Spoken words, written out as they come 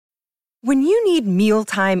When you need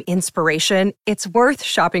mealtime inspiration, it's worth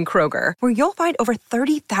shopping Kroger, where you'll find over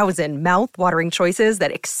 30,000 mouth-watering choices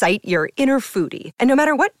that excite your inner foodie. And no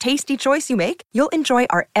matter what tasty choice you make, you'll enjoy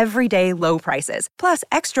our everyday low prices, plus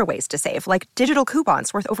extra ways to save, like digital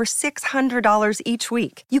coupons worth over $600 each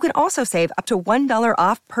week. You can also save up to $1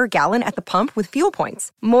 off per gallon at the pump with fuel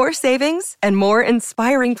points. More savings and more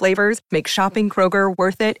inspiring flavors make shopping Kroger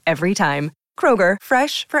worth it every time. Kroger,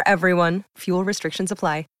 fresh for everyone. Fuel restrictions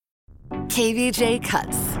apply. KVJ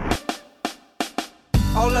Cuts.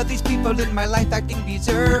 All of these people in my life acting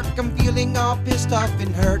berserk. I'm feeling all pissed off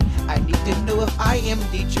and hurt. I need to know if I am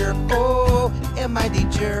the jerk. Oh, am I the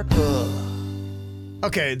jerk?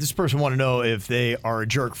 Okay, this person want to know if they are a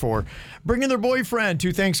jerk for bringing their boyfriend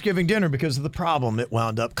to Thanksgiving dinner because of the problem it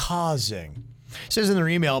wound up causing. It says in their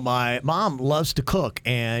email, my mom loves to cook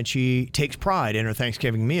and she takes pride in her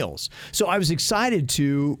Thanksgiving meals. So I was excited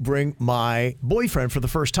to bring my boyfriend for the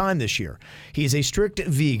first time this year. He's a strict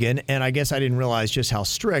vegan, and I guess I didn't realize just how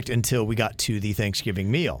strict until we got to the Thanksgiving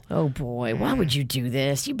meal. Oh boy, why would you do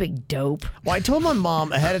this? You big dope. Well, I told my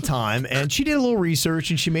mom ahead of time, and she did a little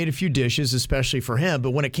research and she made a few dishes, especially for him.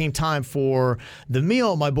 But when it came time for the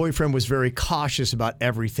meal, my boyfriend was very cautious about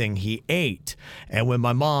everything he ate. And when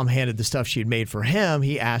my mom handed the stuff she had made for him,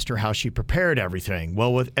 he asked her how she prepared everything.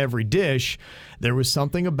 Well, with every dish, there was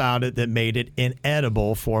something about it that made it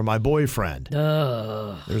inedible for my boyfriend.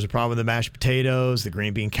 There was a problem with the mashed potatoes. The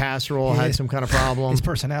green bean casserole had some kind of problem. His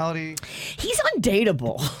personality. He's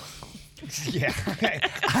undateable. Yeah,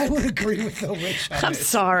 I would agree with the witch on I'm this.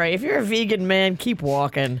 sorry. If you're a vegan man, keep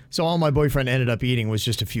walking. So all my boyfriend ended up eating was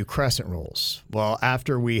just a few crescent rolls. Well,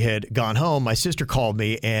 after we had gone home, my sister called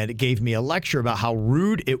me and gave me a lecture about how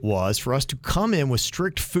rude it was for us to come in with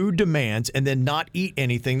strict food demands and then not eat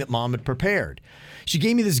anything that mom had prepared. She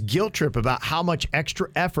gave me this guilt trip about how much extra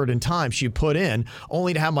effort and time she put in,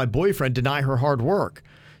 only to have my boyfriend deny her hard work.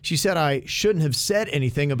 She said I shouldn't have said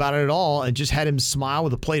anything about it at all and just had him smile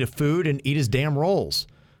with a plate of food and eat his damn rolls.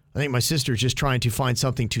 I think my sister's just trying to find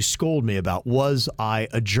something to scold me about. Was I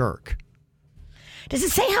a jerk? Does it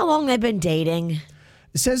say how long they've been dating?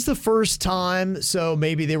 It says the first time, so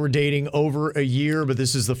maybe they were dating over a year, but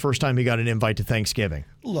this is the first time he got an invite to Thanksgiving.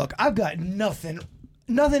 Look, I've got nothing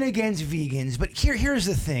against vegans, but here's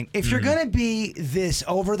the thing. If you're going to be this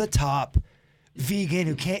over-the-top vegan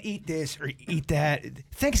who can't eat this or eat that,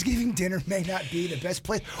 Thanksgiving dinner may not be the best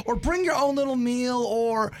place. Or bring your own little meal,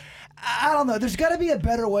 or I don't know. There's got to be a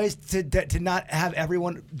better way to not have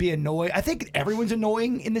everyone be annoyed. I think everyone's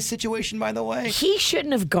annoying in this situation, by the way. He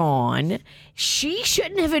shouldn't have gone. She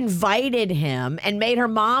shouldn't have invited him and made her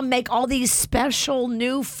mom make all these special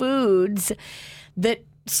new foods that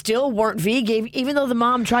still weren't vegan, even though the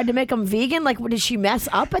mom tried to make them vegan. Like, did she mess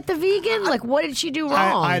up at the vegan? Like, what did she do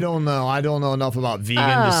wrong? I don't know. I don't know enough about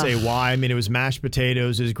vegan to say why. I mean, it was mashed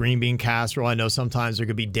potatoes, it was green bean casserole. I know sometimes there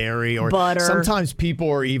could be dairy or butter. Sometimes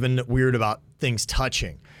people are even weird about things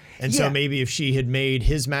touching. And so maybe if she had made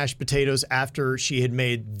his mashed potatoes after she had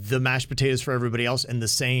made the mashed potatoes for everybody else in the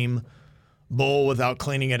same bowl without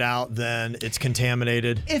cleaning it out, then it's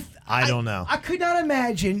contaminated. I don't know. I could not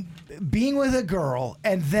imagine being with a girl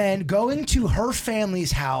and then going to her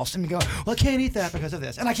family's house and going, well, I can't eat that because of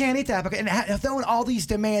this, and I can't eat that because, and throwing all these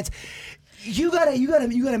demands. You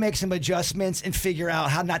gotta make some adjustments and figure out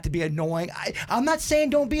how not to be annoying. I'm not saying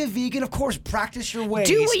don't be a vegan. Of course, practice your ways.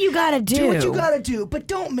 Do what you gotta do. Do what you gotta do, but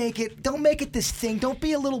don't make it this thing. Don't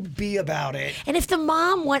be a little bee about it. And if the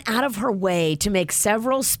mom went out of her way to make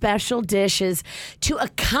several special dishes to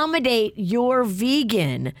accommodate your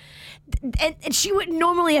vegan, and she wouldn't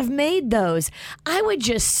normally have made those, I would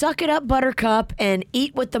just suck it up, Buttercup, and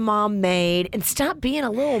eat what the mom made and stop being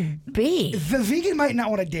a little bee. The vegan might not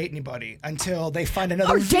want to date anybody until they find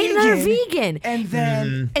another vegan. Or date another vegan. And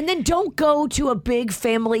then... And then don't go to a big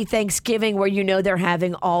family Thanksgiving where you know they're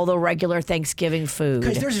having all the regular Thanksgiving food.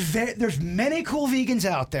 Because there's many cool vegans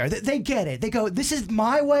out there. They get it. They go, this is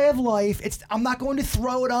my way of life. I'm not going to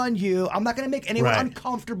throw it on you. I'm not going to make anyone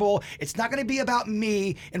uncomfortable. It's not going to be about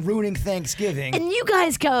me and ruining Thanksgiving. And you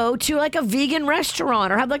guys go to like a vegan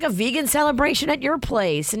restaurant or have like a vegan celebration at your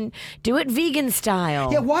place and do it vegan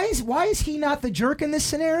style. Yeah, why is he not the jerk in this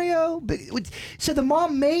scenario? So the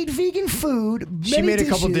mom made vegan food. She made a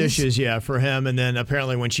couple dishes, for him, and then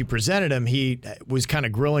apparently when she presented him, he was kind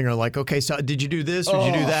of grilling her like, okay, so did you do this or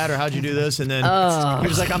did you do that or how'd you do this? And then he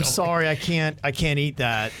was like, I'm sorry, I can't eat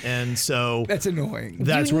that. And so that's annoying.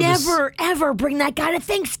 You never ever bring that guy to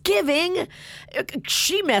Thanksgiving.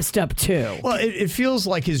 She messed up up too. Well, it feels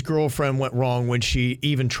like his girlfriend went wrong when she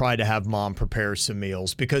even tried to have mom prepare some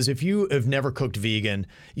meals. Because if you have never cooked vegan,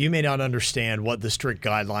 you may not understand what the strict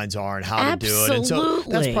guidelines are and how to do it. And so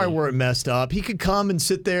that's probably where it messed up. He could come and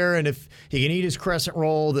sit there, and if he can eat his crescent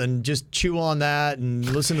roll, then just chew on that and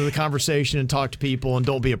listen to the conversation and talk to people, and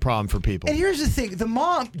don't be a problem for people. And here's the thing. The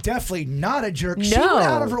mom, definitely not a jerk. She went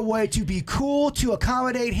out of her way to be cool, to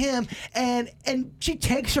accommodate him, and she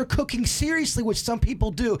takes her cooking seriously, which some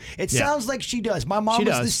people do. It sounds like she does. My mom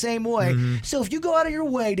was the same way. So if you go out of your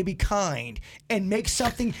way to be kind and make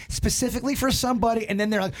something specifically for somebody, and then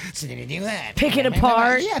they're like, so did you do that? Pick it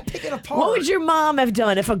apart? Yeah, pick it apart. What would your mom have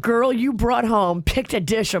done if a girl you brought home picked a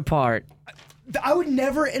dish apart? I would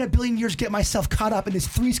never in a billion years get myself caught up in this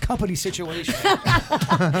Three's Company situation.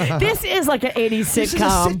 This is like an 80s sitcom. This is a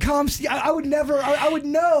sitcom. I would never, I would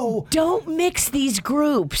know. Don't mix these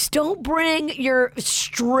groups. Don't bring your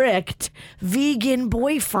strict vegan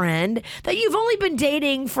boyfriend that you've only been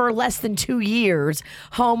dating for less than 2 years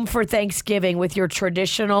home for Thanksgiving with your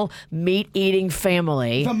traditional meat-eating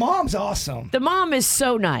family. The mom's awesome. The mom is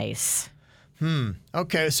so nice.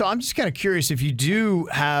 Okay, so I'm just kind of curious, if you do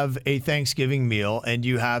have a Thanksgiving meal and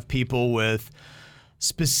you have people with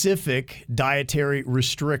specific dietary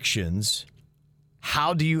restrictions,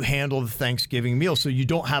 how do you handle the Thanksgiving meal so you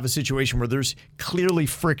don't have a situation where there's clearly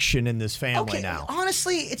friction in this family now?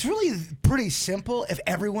 Honestly, it's really pretty simple if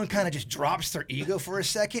everyone kind of just drops their ego for a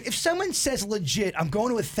second. If someone says legit, I'm going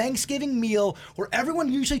to a Thanksgiving meal where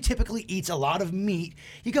everyone usually typically eats a lot of meat,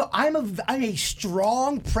 you go, I'm a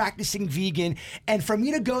strong practicing vegan, and for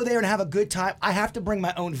me to go there and have a good time, I have to bring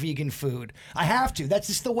my own vegan food. I have to. That's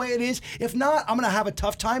just the way it is. If not, I'm going to have a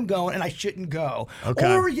tough time going, and I shouldn't go.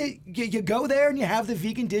 Okay. Or you go there and you have the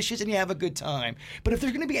vegan dishes and you have a good time. But if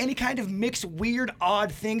there's going to be any kind of mixed, weird,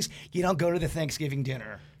 odd things, you don't go to the Thanksgiving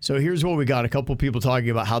dinner. So here's what we got. A couple people talking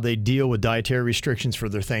about how they deal with dietary restrictions for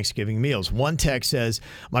their Thanksgiving meals. One text says,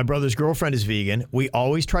 my brother's girlfriend is vegan. We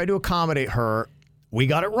always try to accommodate her. We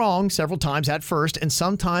got it wrong several times at first and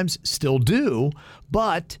sometimes still do,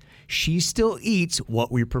 but she still eats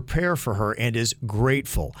what we prepare for her and is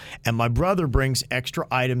grateful. And my brother brings extra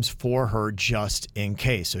items for her just in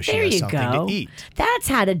case, so she has something to eat. That's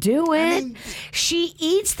how to do it. She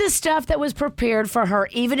eats the stuff that was prepared for her,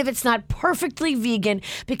 even if it's not perfectly vegan,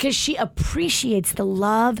 because she appreciates the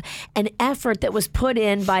love and effort that was put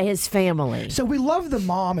in by his family. So we love the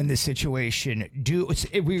mom in this situation.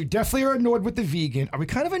 We definitely are annoyed with the vegan. Are we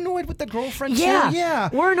kind of annoyed with the girlfriend too? Yeah.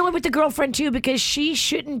 We're annoyed with the girlfriend too because she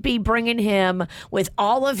shouldn't be bringing him with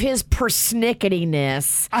all of his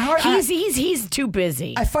persnicketyness. He's too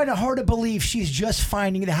busy. I find it hard to believe she's just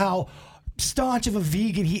finding how staunch of a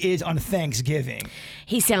vegan he is on Thanksgiving.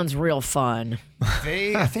 He sounds real fun.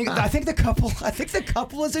 I think the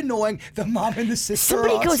couple is annoying. The mom and the sister.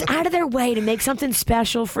 Somebody goes out of their way to make something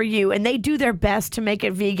special for you, and they do their best to make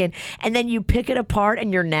it vegan, and then you pick it apart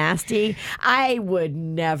and you're nasty. I would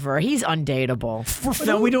never. He's undateable.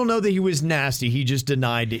 No, we don't know that he was nasty. He just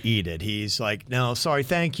denied to eat it. He's like, no, sorry,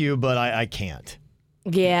 thank you, but I can't.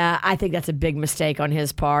 Yeah, I think that's a big mistake on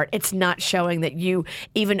his part. It's not showing that you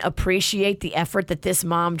even appreciate the effort that this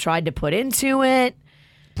mom tried to put into it.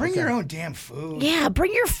 Bring your own damn food. Yeah,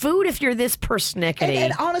 bring your food if you're this persnickety.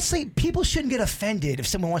 And honestly, people shouldn't get offended if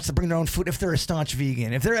someone wants to bring their own food if they're a staunch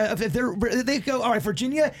vegan. If they go, all right,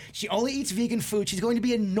 Virginia, she only eats vegan food. She's going to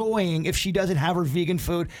be annoying if she doesn't have her vegan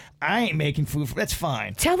food. I ain't making food. That's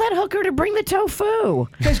fine. Tell that hooker to bring the tofu.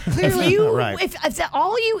 Because clearly, if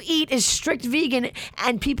all you eat is strict vegan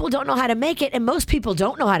and people don't know how to make it, and most people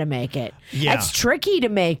don't know how to make it, it's tricky to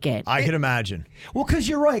make it. I can imagine. Well, because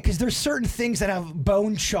you're right. Because there's certain things that have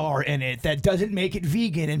bone char in it that doesn't make it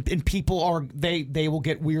vegan, and people they will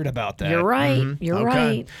get weird about that. You're right. You're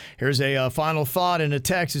right. Here's a final thought in a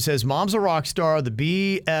text. It says, mom's a rock star, the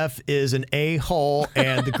BF is an a-hole,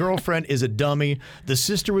 and the girlfriend is a dummy. The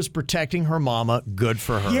sister was protecting her mama. Good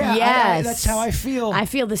for her. Yeah, yes. That's how I feel. I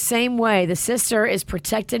feel the same way. The sister is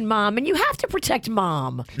protecting mom, and you have to protect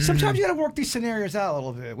mom. Sometimes you got to work these scenarios out a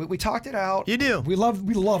little bit. We talked it out. You do. We love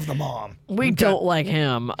the mom. We don't like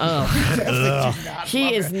him.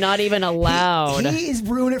 He is not even allowed. He is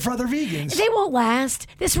ruining it for other vegans. They won't last.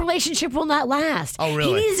 This relationship will not last. Oh,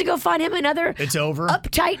 really? He needs to go find him another It's over?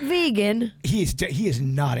 uptight vegan. He is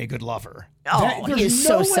not a good lover. Oh, he is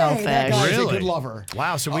so selfish. That guy's Really? a good lover.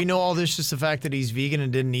 Wow, so we know all this just the fact that he's vegan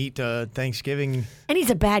and didn't eat Thanksgiving. And he's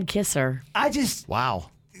a bad kisser. Wow.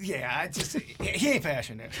 He ain't passionate. He ain't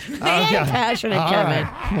passionate, Kevin.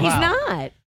 Right. He's Wow. not.